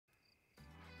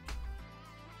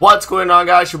What's going on,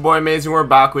 guys? Your boy Amazing. We're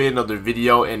back with another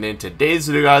video, and in today's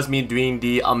video, guys, me doing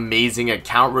the amazing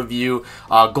account review,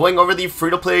 going over the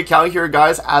free-to-play account here,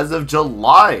 guys, as of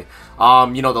July.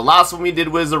 The last one we did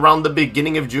was around the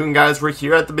beginning of June, guys. We're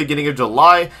here at the beginning of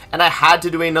July, and I had to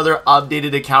do another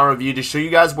updated account review to show you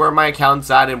guys where my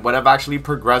account's at and what I've actually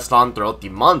progressed on throughout the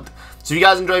month. So if you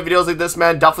guys enjoy videos like this,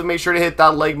 man, definitely make sure to hit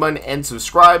that like button and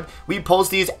subscribe. We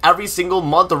post these every single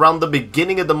month around the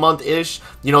beginning of the month-ish.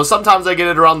 Sometimes I get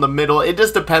it around the middle. It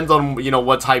just depends on,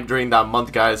 what's hype during that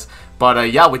month, guys.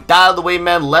 But yeah, with that out of the way,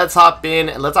 man, let's hop in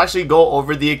and let's actually go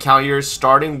over the account here,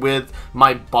 starting with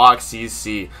my box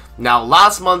CC. Now,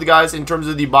 last month, guys, in terms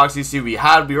of the box CC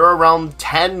we were around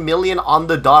 10 million on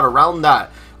the dot, around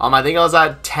that. I think I was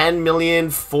at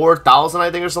 10,004,000, I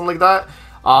think, or something like that.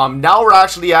 Now we're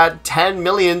actually at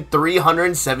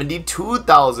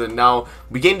 10,372,000. Now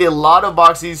we gained a lot of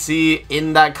box CC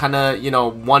in that kind of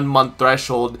 1 month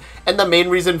threshold, and the main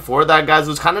reason for that, guys,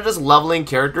 was kind of just leveling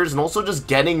characters and also just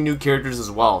getting new characters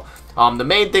as well. The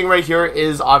main thing right here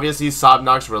is obviously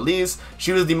Sobnok's release.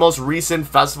 She was the most recent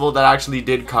festival that actually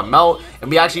did come out,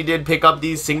 and we actually did pick up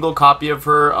the single copy of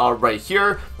her right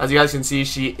here. As you guys can see,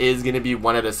 she is going to be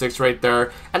 1 out of 6 right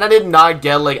there, and I did not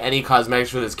get like any cosmetics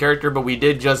for this character, but we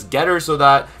did just get her so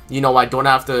that I don't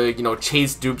have to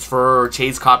chase dupes for her or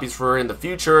chase copies for her in the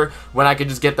future, when I could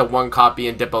just get the one copy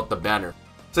and dip out the banner.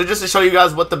 So just to show you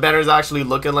guys what the banner is actually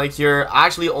looking like here, I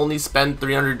actually only spent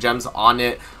 300 gems on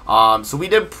it. So we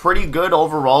did pretty good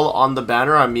overall on the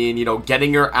banner. I mean,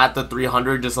 getting her at the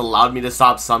 300 just allowed me to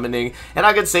stop summoning, and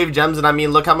I could save gems. And I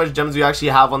mean, look how much gems we actually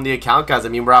have on the account, guys. I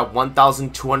mean, we're at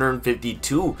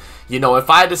 1,252. If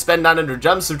I had to spend 900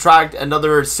 gems, subtract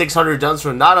another 600 gems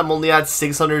from that, I'm only at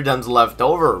 600 gems left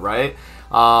over, right?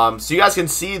 So you guys can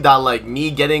see that, like,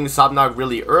 me getting Sobnok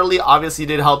really early obviously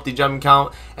did help the gem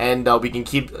count, and we can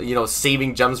keep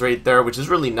saving gems right there, which is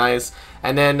really nice.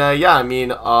 And then yeah, I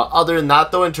mean, other than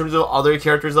that though, in terms of other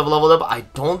characters I've leveled up, I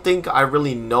don't think I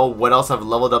really know what else I've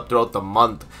leveled up throughout the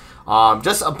month.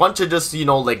 Just a bunch of just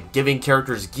like giving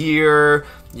characters gear,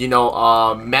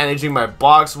 managing my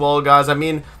box well, guys. I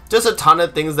mean, just a ton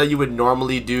of things that you would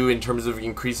normally do in terms of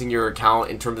increasing your account,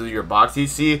 in terms of your box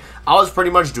CC, I was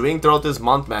pretty much doing throughout this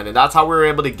month, man. And that's how we were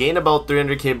able to gain about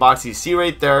 300k box CC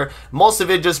right there. Most of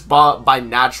it just by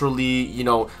naturally,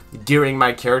 gearing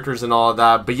my characters and all of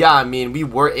that. But yeah, I mean, we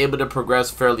were able to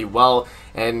progress fairly well.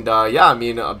 And yeah, I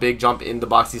mean, a big jump in the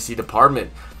box CC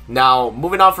department. Now,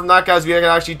 moving on from that, guys, we are going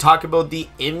to actually talk about the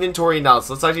inventory now.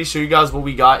 So let's actually show you guys what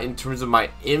we got in terms of my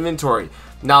inventory.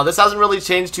 Now, this hasn't really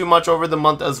changed too much over the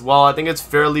month as well. I think it's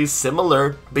fairly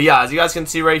similar. But yeah, as you guys can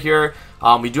see right here,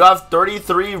 we do have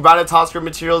 33 Ratatosker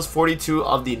materials, 42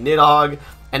 of the Nidhogg,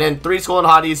 and then 3 Skull and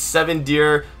Hotties, 7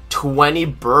 Deer, 20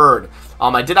 Bird.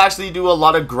 I did actually do a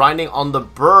lot of grinding on the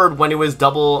Bird when it was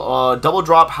double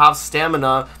drop, half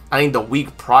stamina, I think the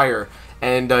week prior.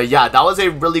 And yeah, that was a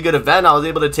really good event. I was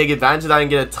able to take advantage of that and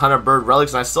get a ton of bird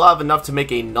relics, and I still have enough to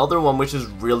make another one, which is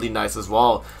really nice as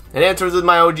well. And in terms of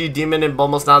my OG demon and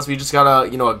bumble snaps, we just got a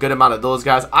a good amount of those,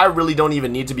 guys. I really don't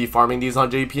even need to be farming these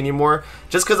on JP anymore,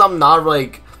 just because I'm not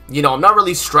like I'm not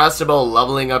really stressed about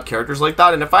leveling up characters like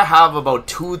that. And if I have about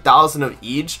 2,000 of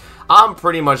each, I'm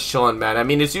pretty much chilling, man. I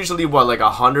mean, it's usually what, like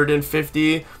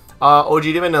 150 OG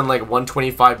Demon and like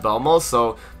 125 Belmo.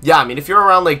 So yeah, I mean, if you're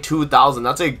around like 2,000,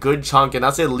 that's a good chunk, and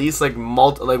that's at least like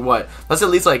that's at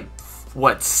least like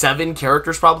what, 7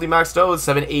 characters probably maxed out,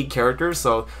 7-8 characters.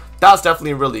 So that's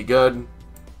definitely really good.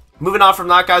 Moving on from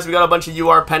that, guys, we got a bunch of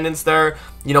UR pendants there.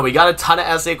 We got a ton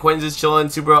of SA coins just chilling,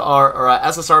 super or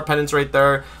SSR pendants right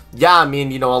there. Yeah, I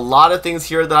mean, a lot of things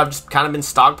here that I've just kind of been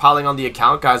stockpiling on the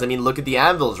account, guys. I mean, look at the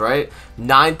anvils, right?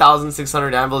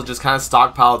 9,600 anvils just kind of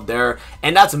stockpiled there.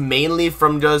 And that's mainly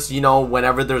from just,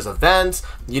 whenever there's events,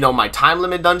 my time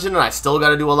limit dungeon. And I still got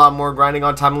to do a lot more grinding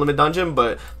on time limit dungeon.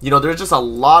 But, there's just a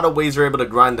lot of ways you're able to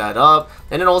grind that up.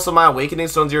 And then also my awakening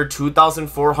stones here,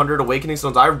 2,400 awakening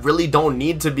stones. I really don't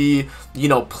need to be,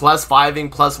 plus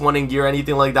 5ing, plus 1ing gear,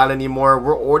 anything like that anymore.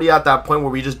 We're already at that point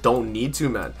where we just don't need to,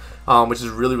 man. Which is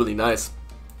really, really nice.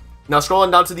 Now,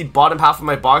 scrolling down to the bottom half of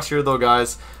my box here, though,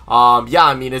 guys, yeah,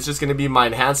 I mean, it's just going to be my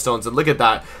enhanced stones. And look at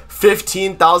that,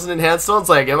 15,000 enhanced stones.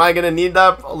 Like, am I going to need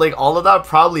that, like, all of that?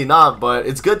 Probably not, but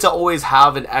it's good to always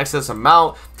have an excess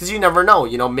amount, because you never know,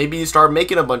 maybe you start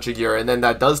making a bunch of gear, and then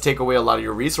that does take away a lot of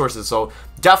your resources. So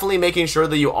definitely making sure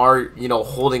that you are,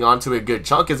 holding on to a good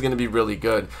chunk is going to be really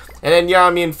good. And then, yeah, I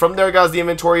mean, from there, guys, the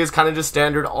inventory is kind of just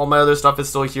standard. All my other stuff is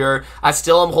still here. I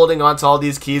still am holding on to all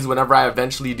these keys whenever I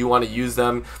eventually do want to use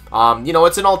them.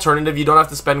 It's an alternative. You don't have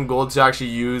to spend gold to actually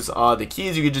use the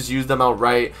keys. You could just use them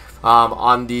outright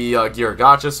on the gear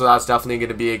gacha, so that's definitely going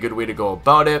to be a good way to go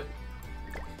about it.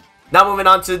 Now moving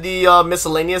on to the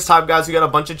miscellaneous type, guys. We got a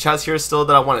bunch of chests here still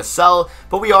that I want to sell,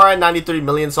 but we are at 93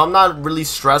 million, so I'm not really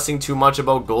stressing too much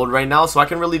about gold right now, so I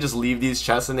can really just leave these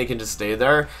chests and they can just stay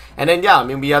there. And then yeah, I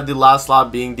mean, we have the last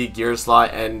slot being the gear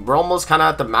slot, and we're almost kind of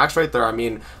at the max right there. I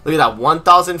mean, look at that,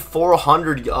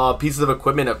 1,400 pieces of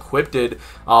equipment equipped,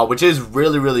 which is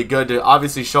really good to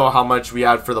obviously show how much we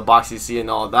had for the box CC and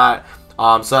all that.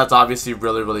 So that's obviously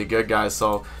really good, guys.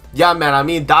 So yeah, man, I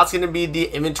mean, that's going to be the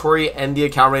inventory and the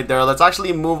account right there. Let's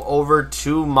actually move over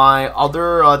to my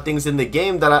other things in the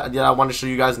game that I want to show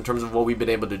you guys in terms of what we've been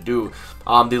able to do.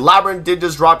 The Labyrinth did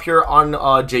just drop here on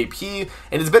JP,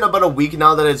 and it's been about a week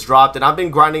now that it's dropped, and I've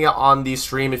been grinding it on the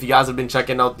stream. If you guys have been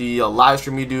checking out the live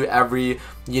stream we do every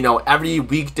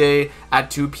weekday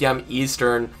at 2 p.m.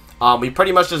 Eastern, we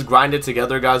pretty much just grind it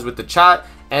together, guys, with the chat.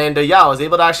 And yeah, I was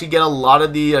able to actually get a lot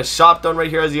of the shop done right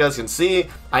here, as you guys can see.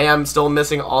 I am still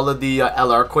missing all of the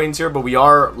LR coins here, but we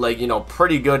are, like,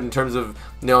 pretty good in terms of,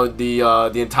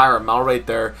 the entire amount right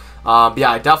there. But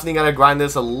yeah, I definitely gotta grind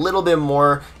this a little bit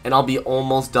more, and I'll be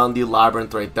almost done the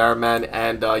Labyrinth right there, man.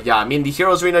 And yeah, I mean, the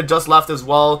Heroes Arena just left as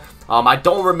well. I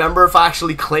don't remember if I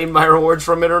actually claimed my rewards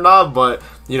from it or not, but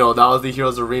that was the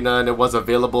Heroes Arena, and it was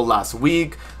available last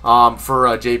week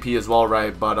for JP as well,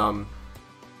 right? But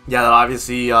yeah, that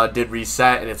obviously did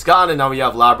reset, and it's gone, and now we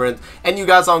have Labyrinth. And you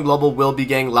guys on Global will be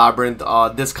getting Labyrinth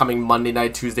this coming Monday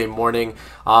night, Tuesday morning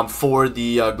for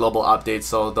the Global update,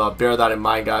 so bear that in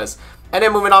mind, guys. And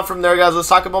then moving on from there, guys, let's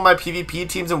talk about my PvP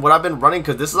teams and what I've been running,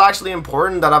 because this is actually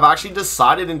important that I've actually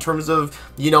decided in terms of,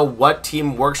 what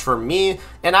team works for me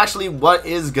and actually what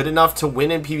is good enough to win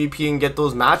in PvP and get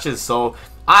those matches. So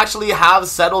I actually have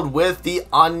settled with the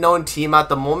unknown team at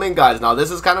the moment, guys. Now, this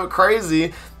is kind of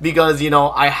crazy because,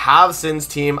 I have Sin's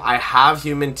team, I have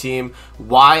Human team.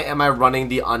 Why am I running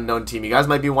the unknown team? You guys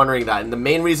might be wondering that. And the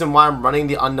main reason why I'm running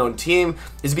the unknown team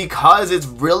is because it's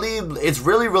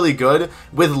really good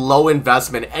with low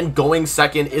investment, and going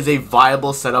second is a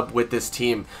viable setup with this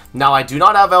team. Now, I do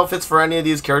not have outfits for any of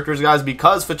these characters, guys,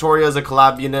 because Fatoria is a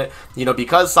collab unit,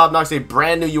 because Sobnox is a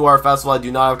brand new UR festival. I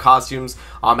do not have costumes.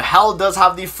 Hell does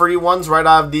have the free ones, right?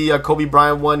 I have the Kobe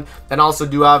Bryant one, and also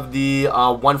do have the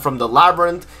one from the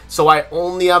Labyrinth. So I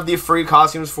only have the free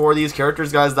costumes for these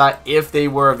characters, guys, that if they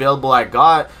were available I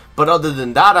got. But other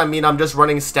than that, I mean, I'm just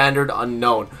running standard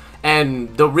unknown.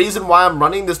 And the reason why I'm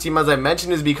running this team, as I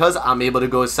mentioned, is because I'm able to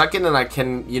go second, and I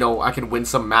can, I can win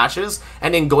some matches.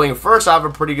 And in going first, I have a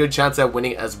pretty good chance at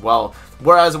winning as well.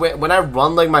 Whereas when I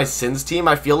run like my Sins team,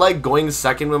 I feel like going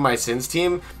second with my Sins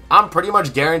team, I'm pretty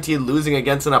much guaranteed losing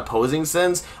against an opposing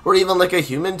Sins or even like a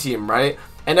Human team, right?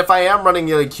 And if I am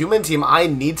running a Human team, I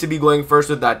need to be going first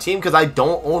with that team because I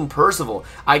don't own Percival.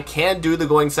 I can't do the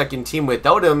going second team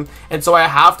without him, and so I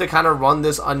have to kind of run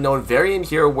this unknown variant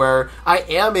here where I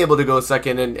am able to go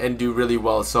second and do really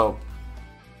well. So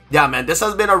yeah, man, this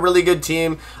has been a really good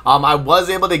team. I was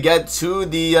able to get to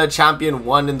the Champion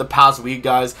 1 in the past week,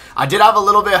 guys. I did have a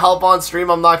little bit of help on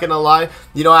stream, I'm not gonna lie.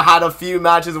 I had a few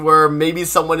matches where maybe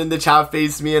someone in the chat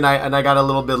faced me, and I got a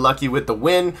little bit lucky with the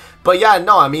win. But yeah,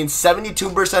 no, I mean,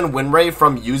 72% win rate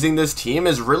from using this team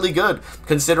is really good,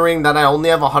 considering that I only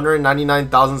have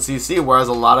 199,000 CC, whereas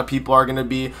a lot of people are gonna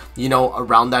be,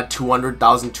 around that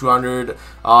 200,000,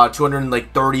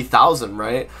 230,000,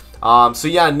 right? So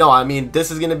yeah, no, I mean,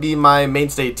 this is going to be my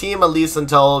mainstay team, at least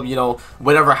until,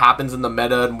 whatever happens in the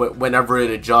meta and whenever it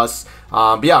adjusts.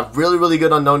 But yeah, really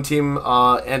good unknown team,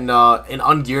 and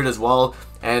ungeared as well.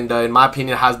 And in my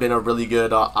opinion, has been a really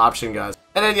good option, guys.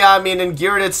 And then yeah, I mean, in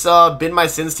geared, it's been my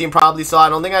Sins team probably, so I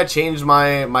don't think I changed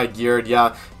my geared.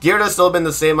 Yeah, geared has still been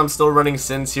the same. I'm still running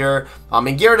Sins here.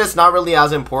 And geared is not really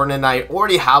as important, and I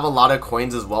already have a lot of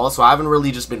coins as well, so I haven't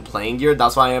really just been playing geared.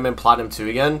 That's why I am in Platinum 2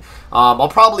 again. I'll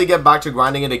probably get back to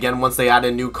grinding it again once they add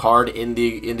a new card in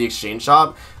the exchange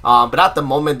shop. But at the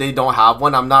moment, they don't have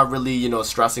one. I'm not really,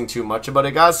 stressing too much about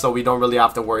it, guys, so we don't really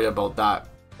have to worry about that.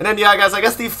 And then yeah, guys, I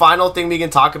guess the final thing we can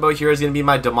talk about here is going to be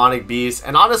my Demonic Beast.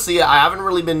 And honestly, I haven't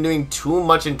really been doing too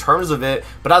much in terms of it,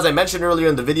 but as I mentioned earlier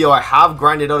in the video, I have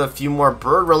grinded out a few more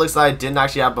bird relics that I didn't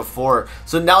actually have before.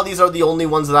 So now these are the only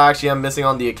ones that I actually am missing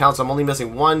on the account. So I'm only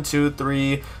missing 1, 2,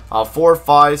 3, 4,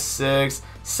 5, 6,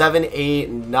 7, 8,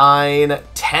 9,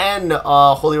 10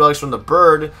 holy relics from the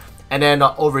bird. And then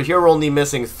over here, we're only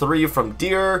missing 3 from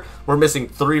Deer. We're missing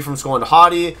 3 from Skull and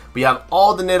Haughty. We have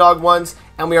all the Nidhogg ones.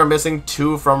 and we are missing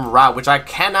 2 from Rat, which I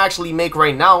can actually make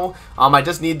right now. I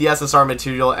just need the SSR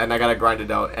material, and I gotta grind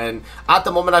it out. And at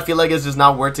the moment, I feel like it's just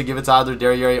not worth to give it to either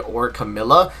Darriere or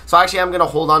Camilla. So actually, I'm gonna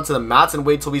hold on to the mats and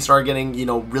wait till we start getting, you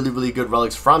know, really good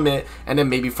relics from it, and then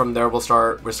maybe from there we'll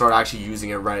start actually using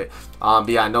it, right? But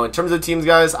yeah, no, in terms of teams,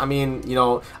 guys, I mean, you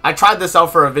know, I tried this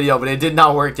out for a video, but it did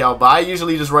not work out. But I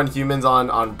usually just run humans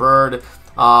on Bird,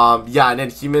 yeah, and then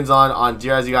humans on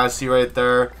Deer, as you guys see right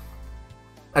there.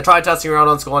 I tried testing around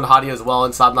on Skull and Hottie as well,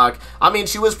 and Sabnak. I mean,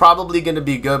 she was probably going to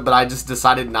be good, but I just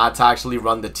decided not to actually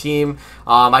run the team.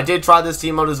 I did try this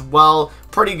team out as well.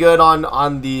 Pretty good on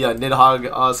the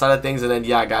Nidhogg side of things. And then,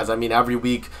 yeah, guys, I mean, every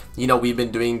week, you know, we've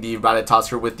been doing the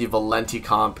Ratatoskr with the Valenti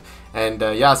comp. And,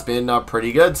 yeah, it's been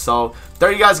pretty good. So,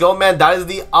 there you guys go, man. That is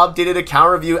the updated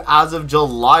account review as of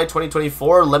July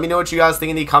 2024. Let me know what you guys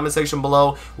think in the comment section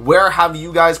below. Where have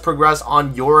you guys progressed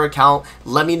on your account?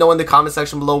 Let me know in the comment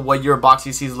section below what your box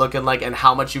CC is looking like and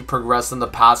how much you've progressed in the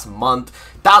past month.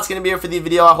 That's going to be it for the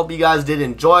video. I hope you guys did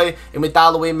enjoy. And with that out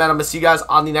of the way, man, I'm going to see you guys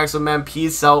on the next one, man.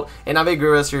 Peace out. And have a great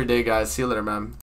rest of your day, guys. See you later, man.